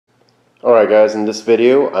Alright guys, in this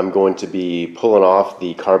video I'm going to be pulling off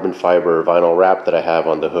the carbon fiber vinyl wrap that I have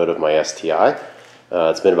on the hood of my STI.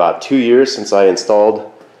 It's been about 2 years since I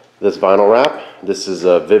installed this vinyl wrap. This is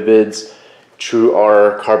a Vvivid's True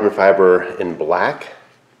R carbon fiber in black.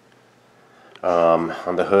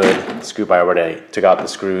 On the hood, screw by where I took out the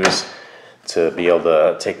screws to be able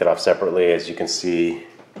to take that off separately. As you can see,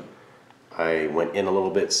 I went in a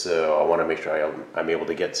little bit, so I want to make sure I'm able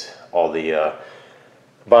to get all the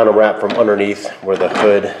vinyl wrap from underneath where the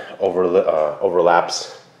hood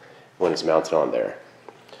overlaps when it's mounted on there.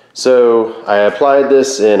 So I applied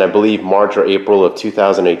this in, I believe, March or April of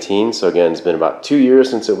 2018. So again, it's been about 2 years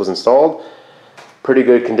since it was installed. Pretty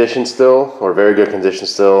good condition still, or very good condition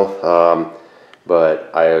still.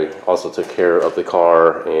 But I also took care of the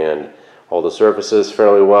car and all the surfaces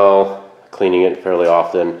fairly well, cleaning it fairly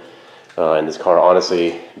often. And this car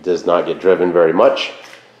honestly does not get driven very much,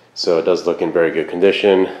 so it does look in very good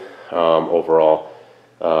condition overall.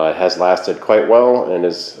 It has lasted quite well and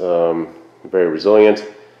is very resilient,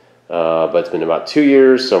 but it's been about 2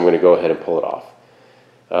 years, so I'm going to go ahead and pull it off.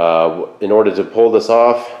 In order to pull this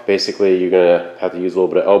off, basically you're going to have to use a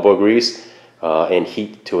little bit of elbow grease and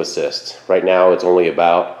heat to assist. Right now it's only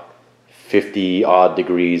about 50 odd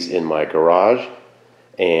degrees in my garage,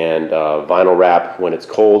 and vinyl wrap when it's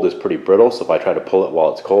cold is pretty brittle, so if I try to pull it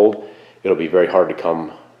while it's cold, it'll be very hard to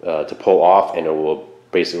pull off, and it will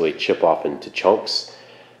basically chip off into chunks,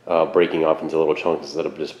 breaking off into little chunks instead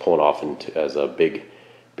of just pulling off as a big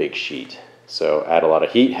sheet. So add a lot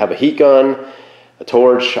of heat, have a heat gun, a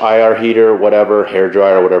torch, IR heater, whatever, hair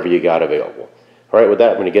dryer, whatever you got available. Alright, with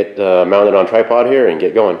that I'm going to get mounted on tripod here and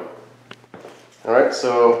get going. Alright,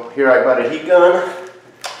 so here I got a heat gun,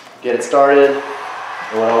 get it started,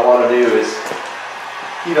 and what I want to do is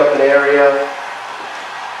heat up an area,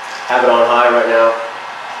 have it on high right now,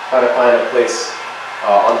 try to find a place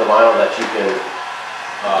on the vinyl that you can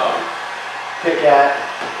pick at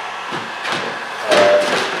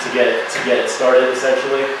to get it started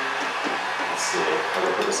essentially. Let's see, I'm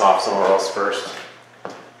going to put this off somewhere else first.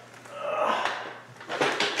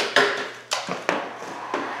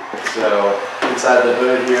 So inside the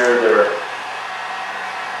hood here, there are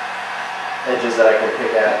edges that I can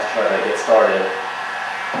pick at to try to get started.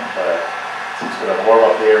 But I'm just going to warm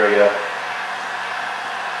up the area.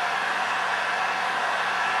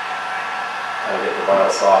 Kind of get the vinyl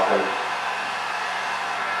softened.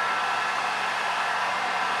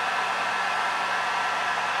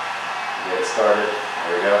 Get it started.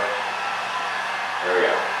 There we go. There we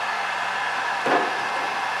go.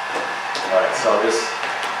 Alright, so I'm just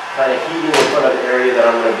kind of heating in front of the area that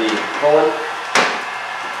I'm going to be pulling.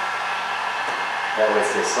 That way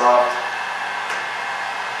it stays soft.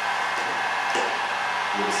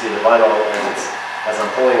 You can see the vinyl as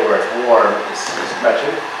I'm pulling where it's warm is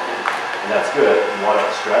stretching, and that's good. You want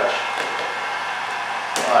it to stretch.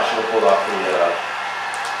 Oh, I should have pulled off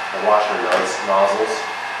the washer nozzles.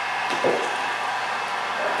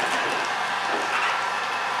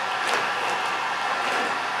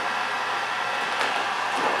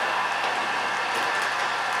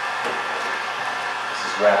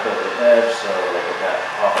 Wrap it at the edge, so I'm going to get that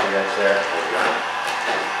off the edge there. There we go.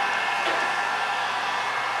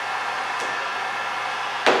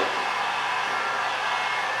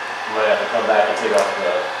 I might have to come back and take off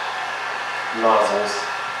the nozzles.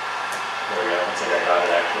 There we go. Looks like I got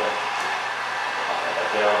it actually. I'll put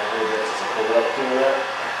that down a little bit since I pulled it up to that.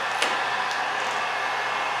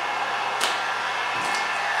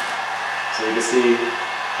 So you can see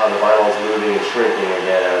how the vinyl is moving and shrinking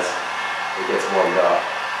again as it gets warmed up.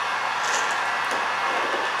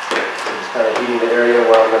 I'm just kind of heating the area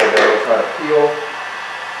where I'm going to go try to peel,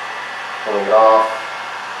 pulling it off.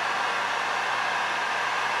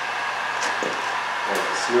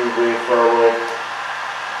 Nice smoothly, firmly.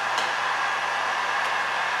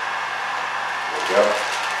 There we go.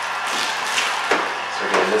 So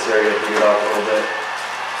getting this area heated up a little bit.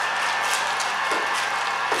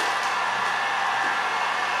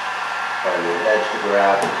 Find an edge to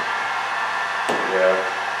grab. Yeah.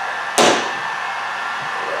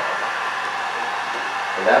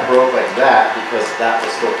 And that broke like that because that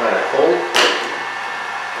was still kind of cold.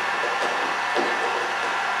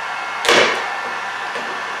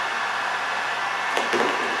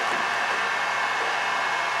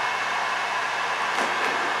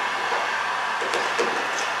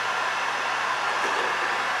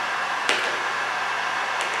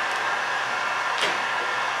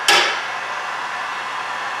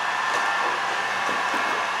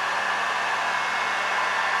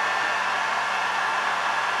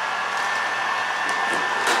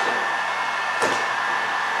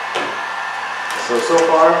 So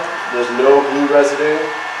far, there's no glue residue.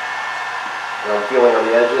 And I'm feeling on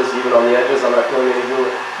the edges, even on the edges, I'm not feeling any glue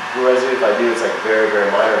residue. If I do, it's like very, very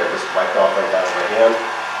minor. It just wiped off like that with my hand.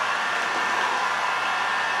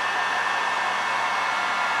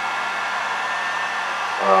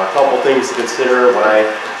 A couple things to consider when I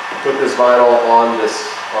put this vinyl on the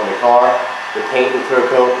car. The paint and clear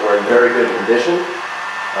coat were in very good condition,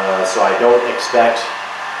 so I don't expect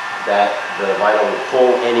that the vinyl will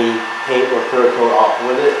pull any paint or clear coat off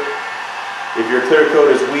with it. If your clear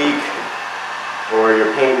coat is weak or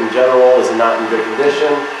your paint in general is not in good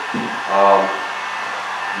condition,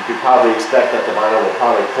 you could probably expect that the vinyl will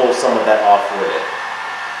probably pull some of that off with it.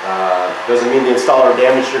 Doesn't mean the installer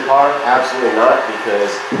damaged your car, absolutely not,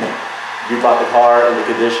 because you bought the car in the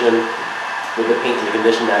condition, with the paint in the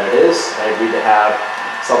condition that it is. I agreed to have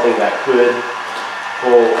something that could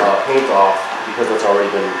pull paint off because it's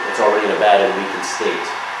already in a bad and weakened state.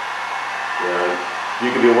 You know,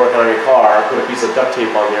 you could be working on your car, put a piece of duct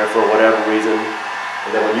tape on there for whatever reason,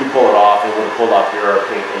 and then when you pull it off, it would have pulled off your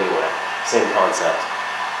paint anyway. Same concept.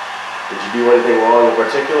 Did you do anything wrong in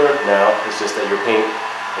particular? No, it's just that your paint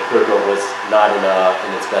and clear coat was not in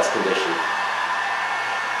its best condition.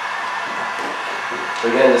 So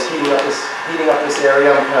again, just heating up this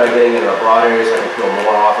area, I'm kind of getting it in a broad area so I can peel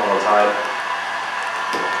more off at one time.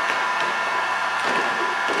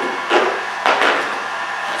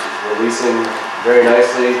 Just releasing very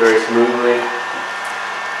nicely, very smoothly.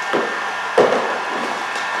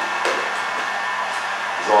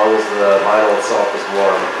 As long as the vinyl itself is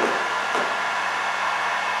warm.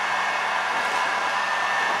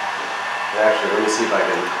 And actually, let me see if I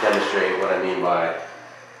can demonstrate what I mean by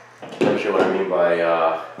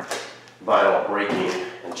vinyl breaking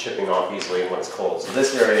and chipping off easily when it's cold. So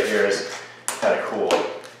this area here is kind of cool.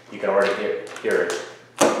 You can already hear it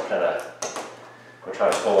kind of, I'm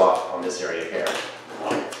trying to pull off on this area here.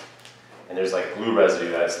 And there's like glue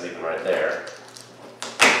residue that's leaving right there.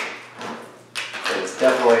 And it's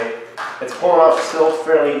pulling off still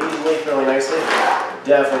fairly easily, fairly nicely.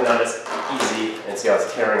 Definitely not as easy, and see how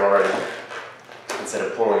it's tearing already. Instead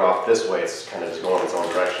of pulling off this way, it's kind of just going its own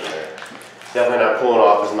direction there. Definitely not pulling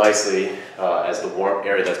off as nicely as the warm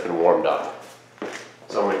area that's been warmed up.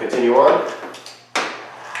 So I'm going to continue on.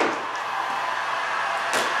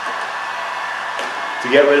 To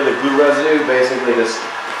get rid of the glue residue, basically just,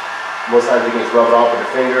 most times you can just rub it off with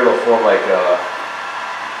your finger. It'll form like little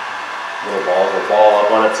balls. It'll ball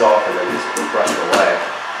up on itself and then just brush it away.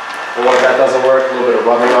 But once that doesn't work, a little bit of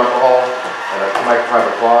rubbing alcohol and a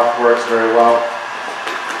microfiber cloth works very well.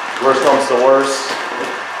 Worst comes to worst,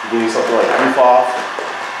 you can use something like Goof Off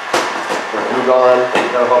or Glue Gun.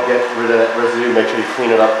 That'll help get rid of that residue. Make sure you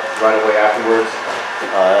clean it up right away afterwards.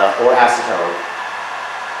 Or acetone.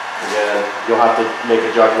 Again, you'll have to make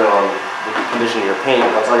a judgment on the condition of your paint,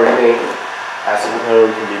 what's on your paint.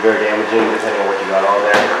 Acetone can be very damaging depending on what you got on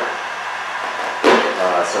there.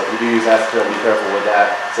 So if you do use acetone, be careful with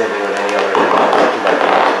that. Same thing with any other chemical that you might be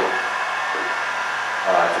using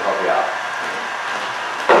to help you out.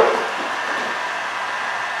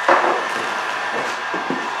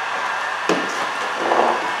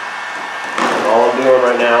 And all I'm doing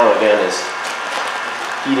right now, again, is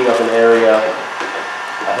heating up an area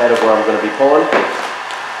ahead of where I'm going to be pulling.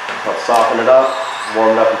 Help soften it up,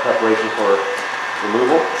 warm it up in preparation for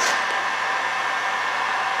removal.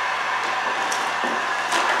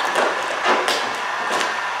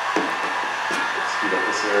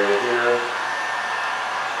 Area here.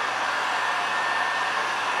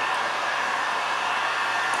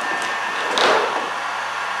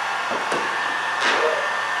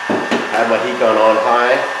 I have my heat gun on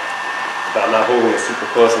high, but I'm not holding it super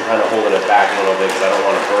close. I'm kind of holding it back a little bit because I don't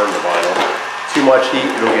want to burn the vinyl. Too much heat,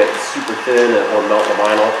 it'll get super thin or melt the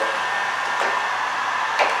vinyl.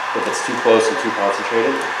 If it's too close and too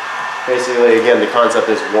concentrated. Basically, again, the concept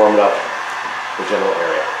is warm up the general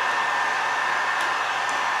area.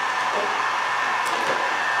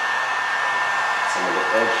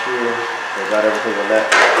 Edge here, I got everything in that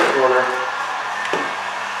corner.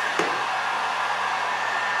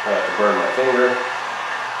 I have to burn my finger.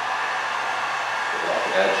 Get off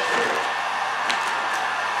the edge.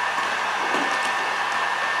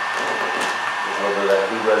 There's a little bit of that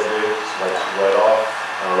glue residue, just wipe it right off.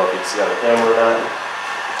 I don't know if you can see on the camera or not.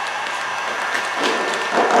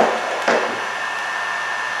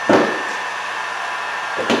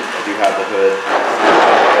 I do have the hood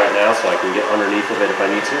right now, so I can get underneath of it if I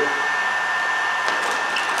need to.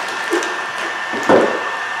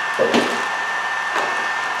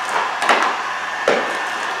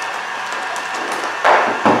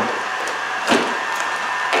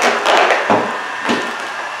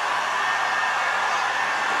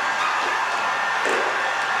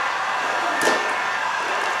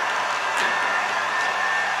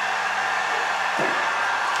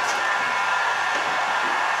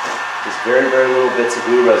 very, very little bits of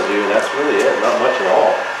glue residue, and that's really it, not much at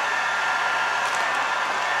all.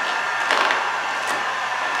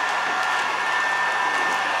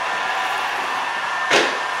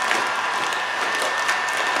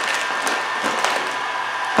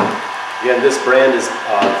 Again, this brand is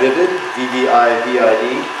Vvivid, V-V-I-V-I-D.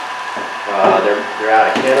 They're out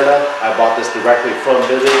of Canada. I bought this directly from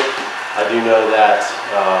Vvivid. I do know that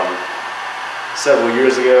several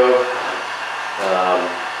years ago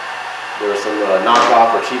there were some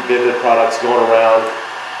knockoff or cheap Vvivid products going around.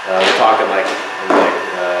 We're talking like in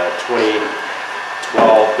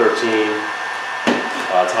 2012, 13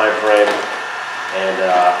 time frame, and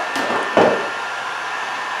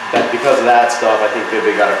because of that stuff, I think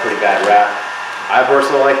Vvivid got a pretty bad rap. I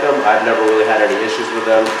personally like them. I've never really had any issues with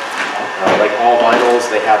them. Like all vinyls,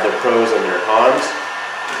 they have their pros and their cons.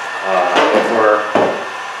 But for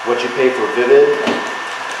what you pay for Vvivid,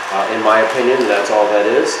 in my opinion, that's all that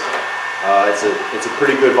is. It's a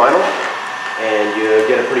pretty good vinyl, and you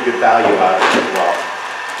get a pretty good value out of it as well.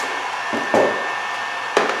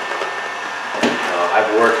 I've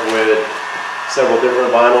worked with several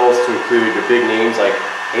different vinyls to include your big names like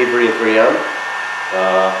Avery and 3M.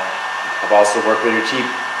 I've also worked with your cheap,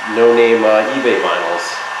 no-name eBay vinyls,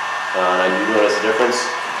 and I do notice a difference.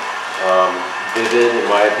 Vvivid, in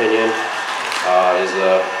my opinion, is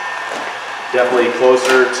definitely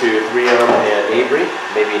closer to 3M and Avery.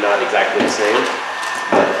 Maybe not exactly the same,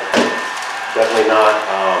 but definitely not,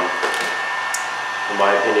 in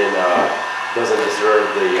my opinion, doesn't deserve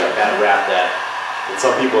the bad rap that, in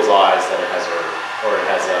some people's eyes, that it has earned, or it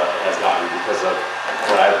has gotten because of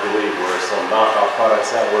what I believe were some knockoff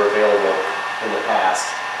products that were available in the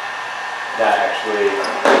past that actually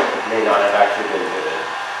may not have actually been Vvivid.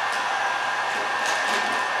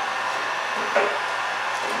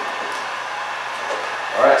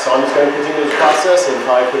 Alright, so I'm just going to continue this process and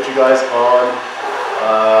probably put you guys on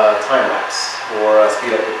time lapse or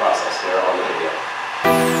speed up the process here on the video.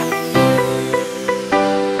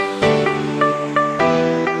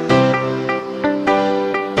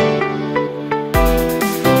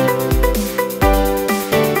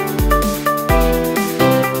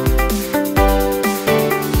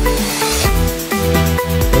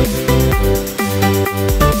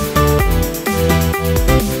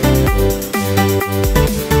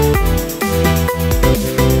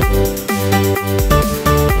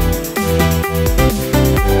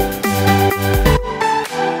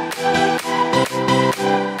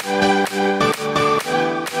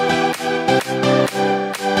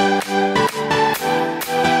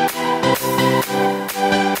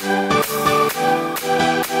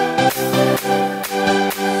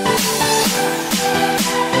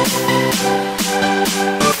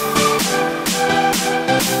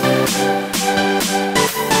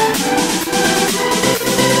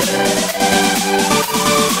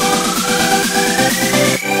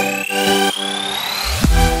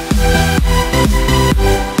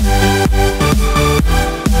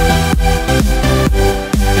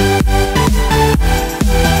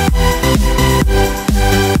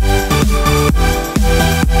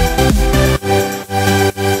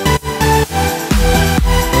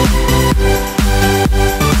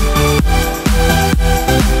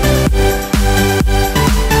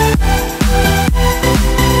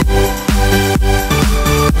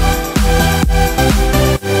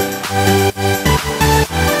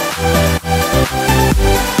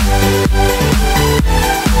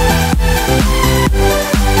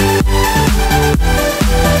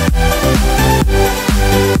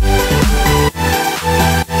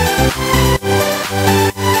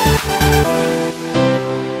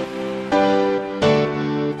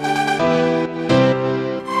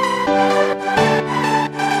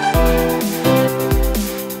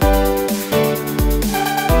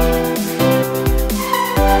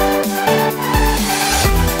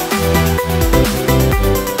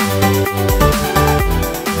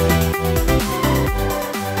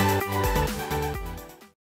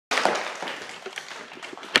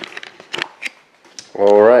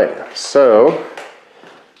 Alright, so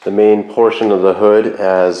the main portion of the hood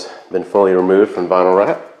has been fully removed from vinyl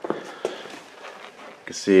wrap. You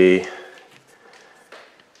can see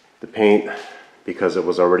the paint, because it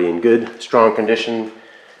was already in good, strong condition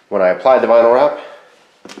when I applied the vinyl wrap,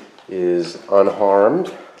 is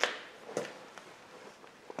unharmed.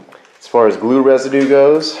 As far as glue residue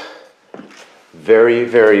goes, very,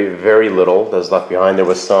 very, very little that was left behind. There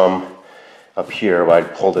was some up here, but I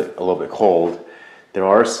pulled it a little bit cold. There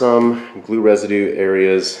are some glue residue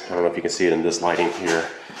areas. I don't know if you can see it in this lighting here.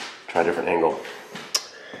 Try a different angle.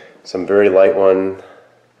 Some very light one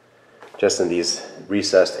just in these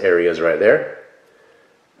recessed areas right there.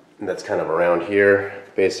 And that's kind of around here,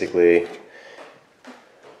 basically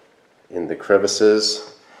in the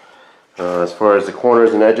crevices. As far as the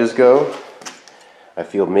corners and edges go, I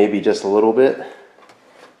feel maybe just a little bit.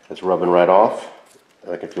 It's rubbing right off.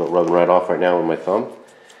 I can feel it rubbing right off right now with my thumb.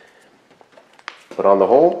 But on the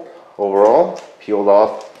whole, overall, peeled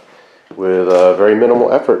off with very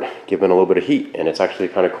minimal effort, given a little bit of heat. And it's actually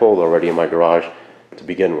kind of cold already in my garage to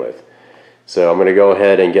begin with. So I'm going to go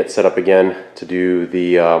ahead and get set up again to do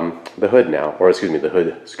the hood now, or excuse me, the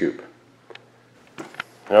hood scoop.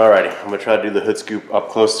 Alrighty, I'm going to try to do the hood scoop up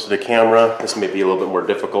close to the camera. This may be a little bit more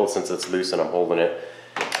difficult since it's loose and I'm holding it.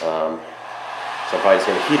 So I'm probably just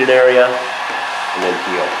going to heat an area and then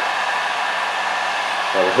peel.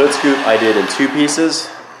 Now the hood scoop I did in 2 pieces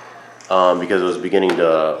because it was beginning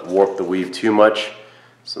to warp the weave too much.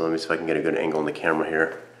 So let me see if I can get a good angle on the camera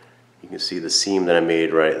here. You can see the seam that I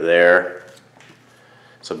made right there.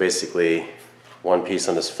 So basically 1 piece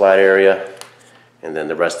on this flat area, and then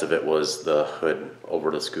the rest of it was the hood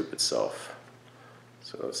over the scoop itself.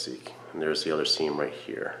 So let's see, and there's the other seam right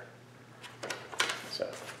here. So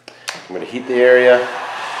I'm going to heat the area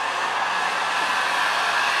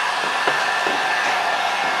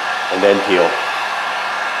and then peel.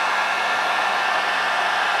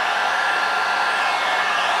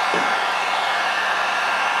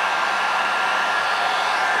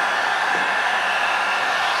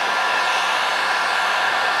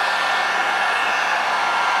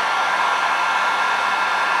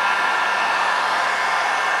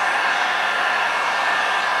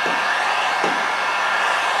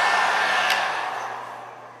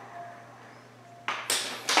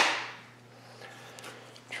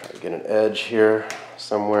 Get an edge here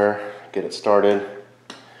somewhere, get it started.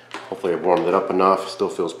 Hopefully I've warmed it up enough. Still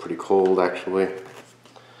feels pretty cold actually.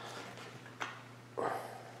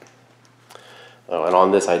 Oh, and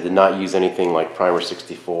on this I did not use anything like primer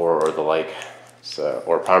 64 or the like, so,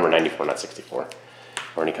 or primer 94, not 64,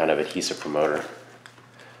 or any kind of adhesive promoter.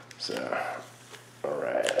 So, all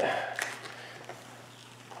right.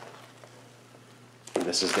 And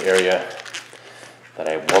this is the area that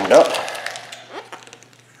I warmed up.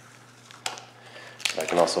 I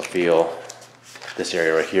can also feel this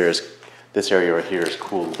area right here is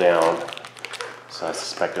cooled down, so I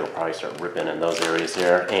suspect it'll probably start ripping in those areas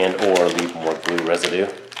there and or leave more glue residue.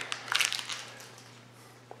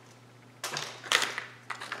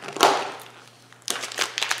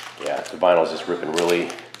 Yeah, the vinyl is just ripping really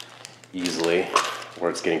easily. Where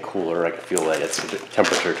it's getting cooler, I can feel that it's a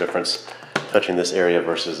temperature difference touching this area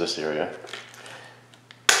versus this area.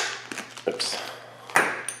 Oops.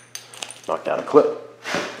 Knocked out a clip.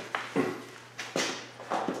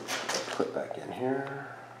 Clip back in here.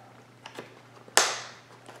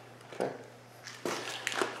 Okay.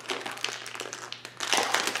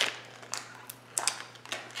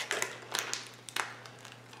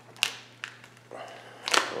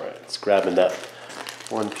 All right, it's grabbing that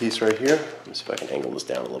 1 piece right here. Let me see if I can angle this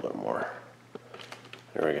down a little bit more.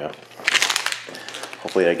 There we go.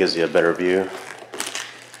 Hopefully that gives you a better view.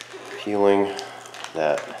 Peeling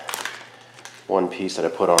that 1 piece that I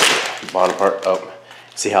put on the bottom part. Oh,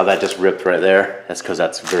 see how that just ripped right there? That's because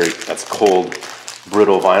that's cold,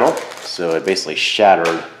 brittle vinyl. So it basically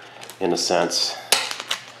shattered in a sense.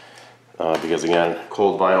 Because again,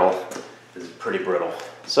 cold vinyl is pretty brittle.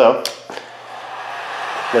 So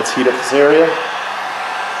let's heat up this area.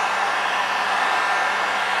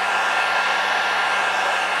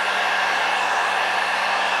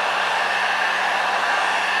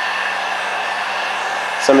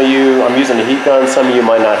 Some of you, I'm using a heat gun, some of you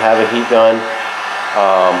might not have a heat gun.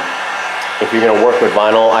 If you're going to work with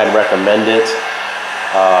vinyl, I'd recommend it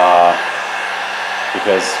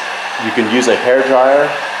because you can use a hair dryer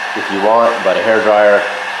if you want, but a hair dryer,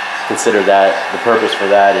 consider that the purpose for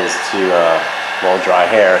that is to well, dry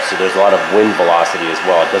hair, so there's a lot of wind velocity as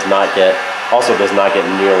well. It also does not get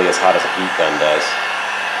nearly as hot as a heat gun does.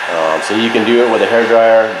 So you can do it with a hair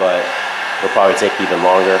dryer, but it'll probably take even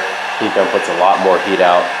longer. Heat gun puts a lot more heat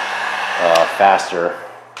out faster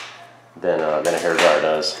than a hair dryer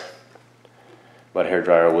does, but a hair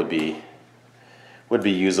dryer would be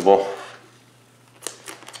usable.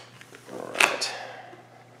 All right,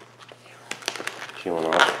 peeling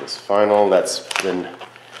off this vinyl that's been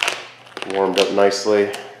warmed up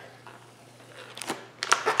nicely.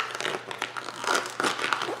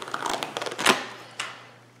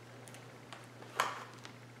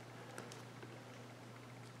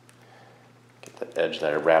 Edge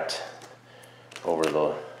that I wrapped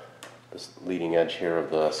over this leading edge here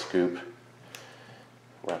of the scoop.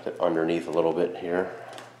 Wrapped it underneath a little bit here.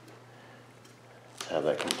 Have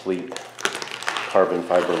that complete carbon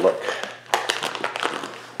fiber look.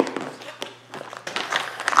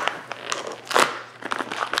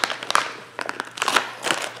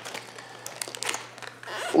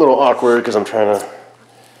 a little awkward because I'm trying to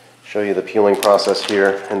show you the peeling process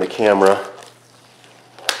here in the camera.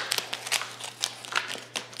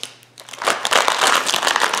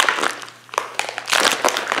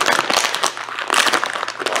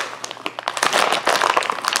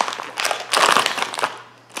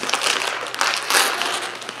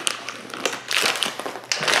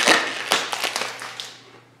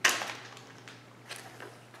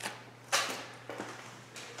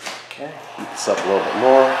 Okay, heat this up a little bit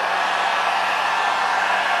more.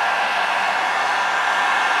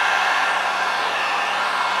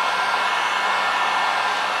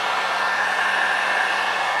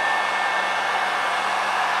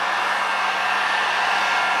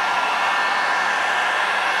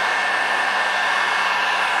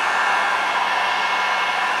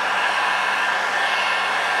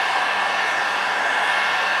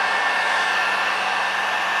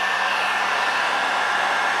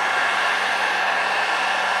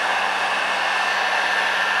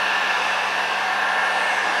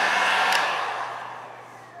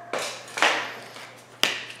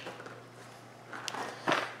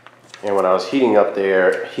 And when I was heating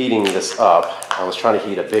this up, I was trying to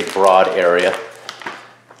heat a big broad area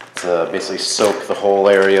to basically soak the whole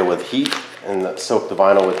area with heat and soak the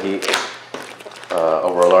vinyl with heat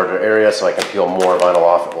over a larger area so I can peel more vinyl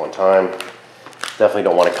off at one time. Definitely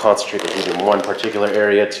don't want to concentrate the heat in one particular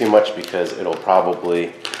area too much because you'll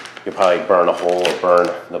probably burn a hole or burn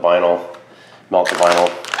the vinyl, melt the vinyl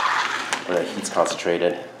when the heat's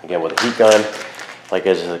concentrated. Again, with a heat gun, like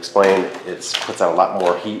I just explained, it puts out a lot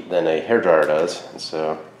more heat than a hairdryer does, and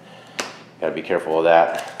so gotta be careful of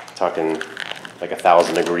that. Talking like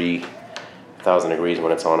 1,000 degrees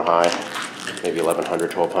when it's on high, maybe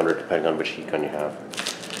 1,100, 1,200, depending on which heat gun you have.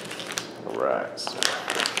 All right, so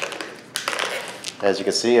as you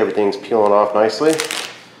can see, everything's peeling off nicely.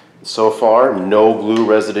 So far, no glue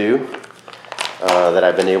residue that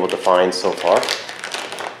I've been able to find so far.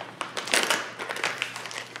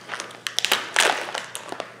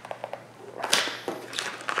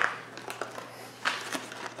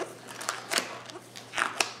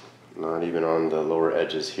 Not even on the lower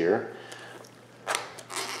edges here.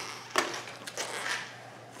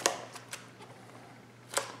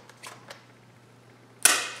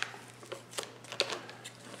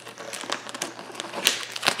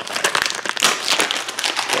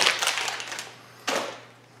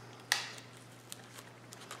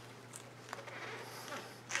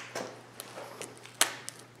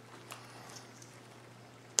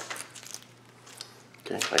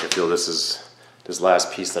 Okay, I can feel this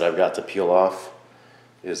last piece that I've got to peel off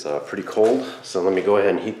is pretty cold, so let me go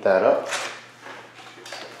ahead and heat that up.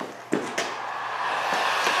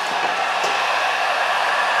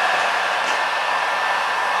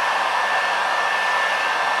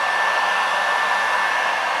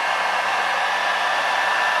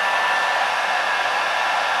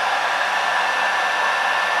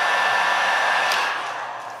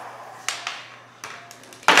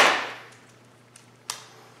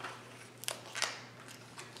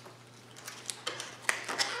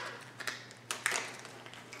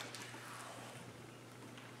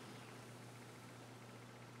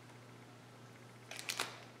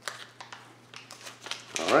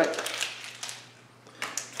 All right,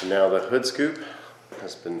 and now the hood scoop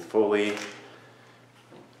has been fully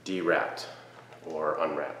de-wrapped or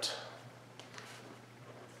unwrapped.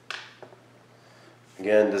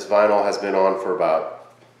 Again, this vinyl has been on for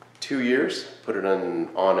about 2 years. Put it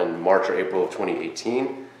on in March or April of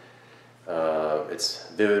 2018. It's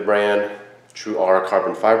Vvivid brand, True R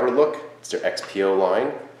carbon fiber look. It's their XPO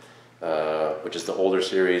line, which is the older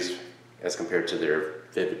series as compared to their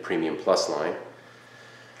Vvivid Premium Plus line.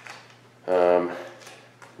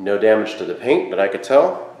 No damage to the paint that I could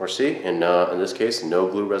tell or see, and in this case, no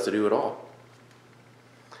glue residue at all.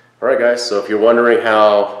 Alright guys, so if you're wondering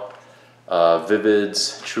how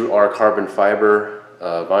Vvivid's True R carbon fiber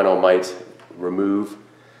vinyl might remove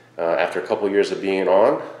after a couple years of being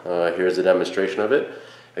on, here's a demonstration of it.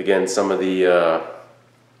 Again, some of the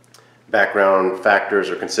background factors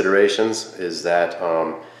or considerations is that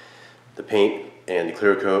the paint and the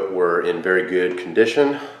clear coat were in very good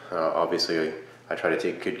condition. Obviously, I try to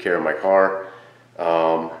take good care of my car,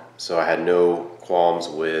 so I had no qualms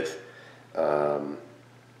with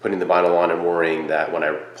putting the vinyl on and worrying that when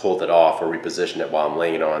I pulled it off or repositioned it while I'm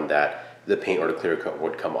laying it on that the paint or the clear coat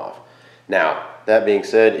would come off. Now, that being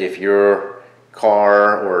said, if your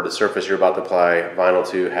car or the surface you're about to apply vinyl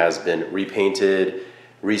to has been repainted,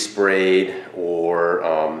 resprayed,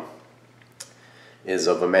 or is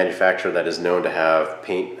of a manufacturer that is known to have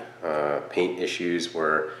paint issues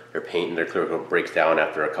where their paint and their clear coat breaks down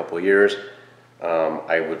after a couple years,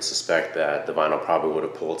 I would suspect that the vinyl probably would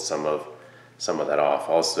have pulled some of that off.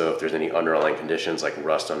 Also, if there's any underlying conditions like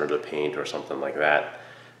rust under the paint or something like that,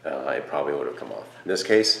 it probably would have come off. In this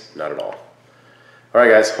case, not at all. Alright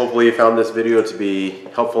guys, hopefully you found this video to be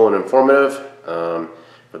helpful and informative.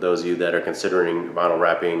 For those of you that are considering vinyl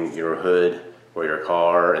wrapping your hood or your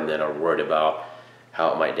car and then are worried about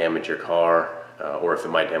how it might damage your car, or if it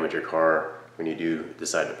might damage your car when you do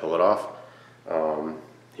decide to pull it off.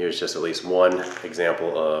 Here's just at least one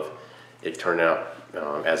example of it turned out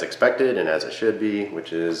as expected and as it should be,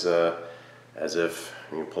 which is as if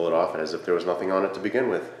you pull it off as if there was nothing on it to begin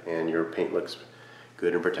with and your paint looks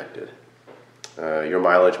good and protected. Your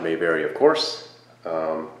mileage may vary, of course.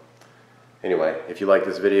 Anyway, if you like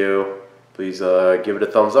this video, please give it a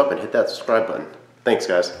thumbs up and hit that subscribe button. Thanks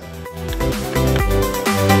guys.